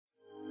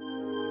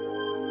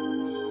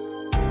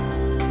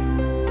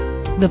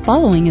The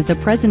following is a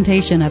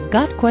presentation of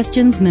Got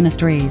Questions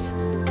Ministries.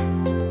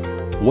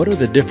 What are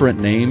the different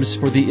names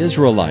for the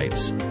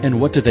Israelites, and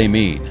what do they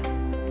mean?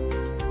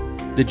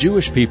 The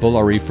Jewish people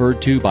are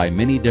referred to by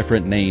many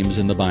different names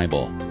in the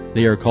Bible.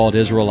 They are called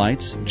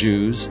Israelites,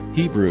 Jews,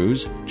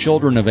 Hebrews,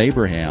 children of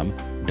Abraham,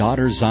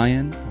 daughter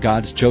Zion,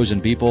 God's chosen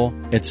people,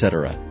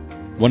 etc.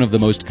 One of the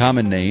most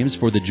common names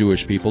for the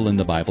Jewish people in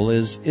the Bible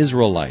is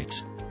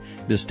Israelites.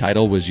 This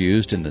title was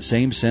used in the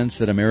same sense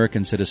that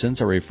American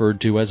citizens are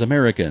referred to as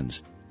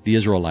Americans. The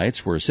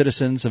Israelites were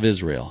citizens of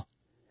Israel.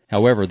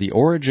 However, the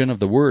origin of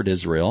the word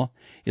Israel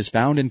is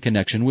found in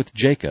connection with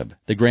Jacob,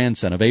 the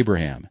grandson of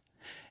Abraham.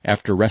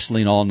 After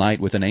wrestling all night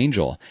with an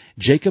angel,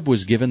 Jacob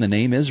was given the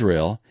name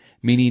Israel,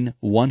 meaning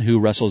one who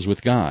wrestles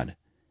with God.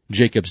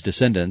 Jacob's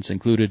descendants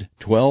included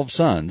 12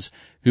 sons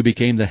who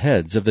became the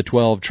heads of the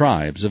 12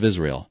 tribes of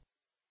Israel.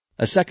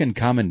 A second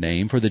common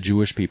name for the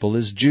Jewish people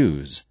is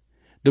Jews.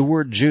 The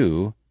word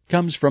Jew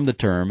comes from the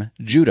term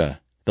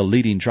Judah, the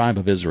leading tribe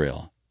of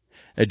Israel.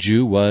 A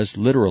Jew was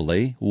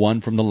literally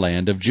one from the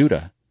land of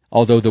Judah,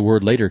 although the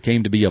word later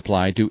came to be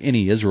applied to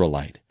any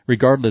Israelite,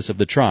 regardless of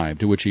the tribe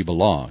to which he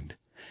belonged.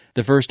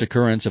 The first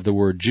occurrence of the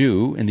word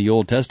Jew in the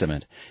Old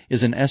Testament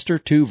is in Esther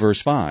 2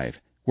 verse 5,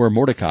 where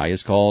Mordecai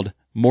is called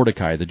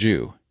Mordecai the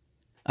Jew.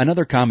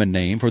 Another common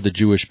name for the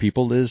Jewish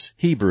people is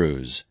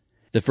Hebrews.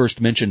 The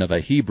first mention of a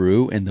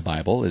Hebrew in the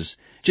Bible is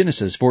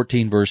Genesis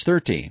 14 verse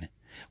 13,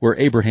 where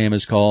Abraham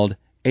is called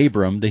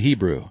Abram the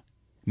Hebrew.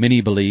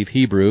 Many believe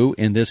Hebrew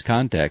in this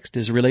context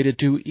is related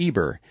to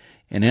Eber,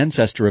 an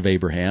ancestor of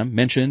Abraham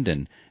mentioned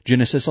in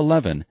Genesis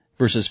 11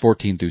 verses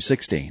 14 through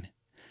 16.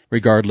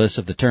 Regardless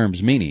of the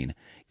term's meaning,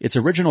 its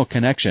original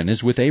connection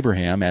is with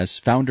Abraham as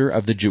founder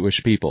of the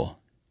Jewish people.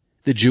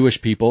 The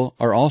Jewish people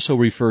are also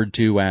referred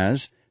to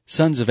as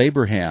sons of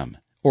Abraham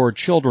or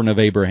children of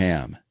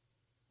Abraham.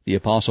 The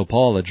Apostle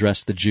Paul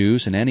addressed the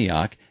Jews in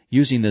Antioch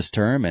using this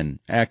term in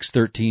Acts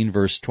 13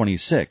 verse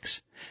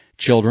 26.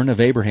 Children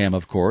of Abraham,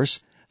 of course,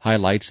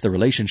 highlights the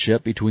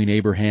relationship between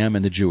Abraham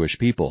and the Jewish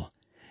people.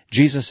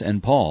 Jesus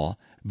and Paul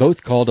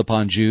both called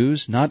upon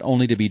Jews not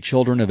only to be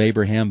children of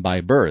Abraham by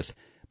birth,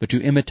 but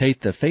to imitate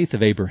the faith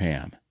of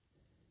Abraham.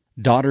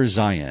 Daughter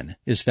Zion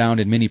is found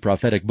in many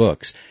prophetic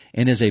books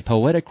and is a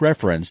poetic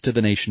reference to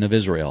the nation of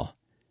Israel.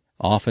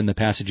 Often the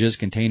passages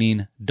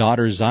containing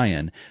daughter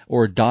Zion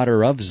or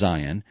daughter of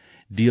Zion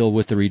deal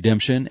with the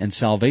redemption and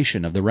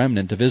salvation of the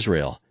remnant of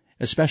Israel,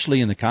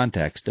 especially in the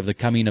context of the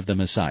coming of the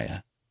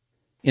Messiah.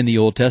 In the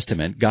Old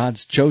Testament,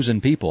 God's chosen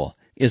people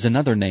is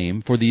another name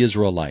for the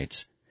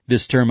Israelites.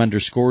 This term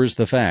underscores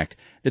the fact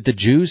that the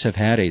Jews have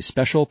had a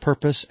special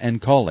purpose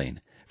and calling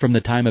from the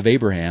time of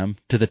Abraham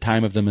to the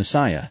time of the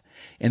Messiah,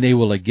 and they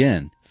will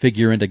again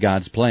figure into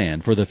God's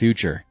plan for the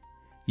future.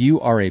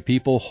 You are a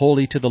people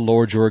holy to the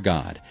Lord your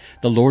God.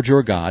 The Lord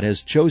your God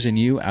has chosen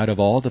you out of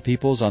all the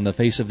peoples on the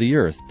face of the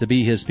earth to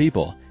be His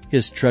people,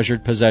 His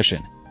treasured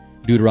possession.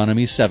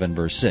 Deuteronomy 7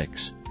 verse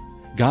 6.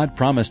 God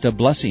promised a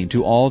blessing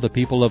to all the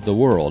people of the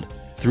world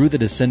through the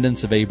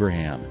descendants of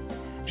Abraham.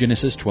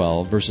 Genesis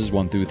 12 verses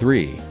 1 through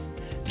 3.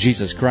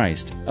 Jesus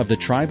Christ, of the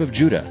tribe of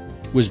Judah,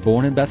 was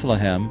born in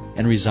Bethlehem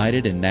and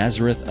resided in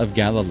Nazareth of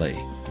Galilee.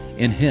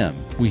 In Him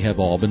we have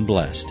all been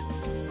blessed.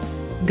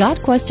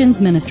 Got Questions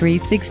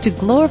Ministries seeks to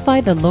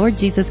glorify the Lord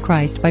Jesus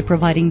Christ by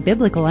providing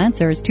biblical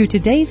answers to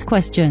today's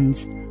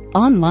questions.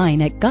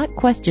 Online at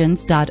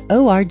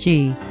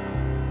GotQuestions.org.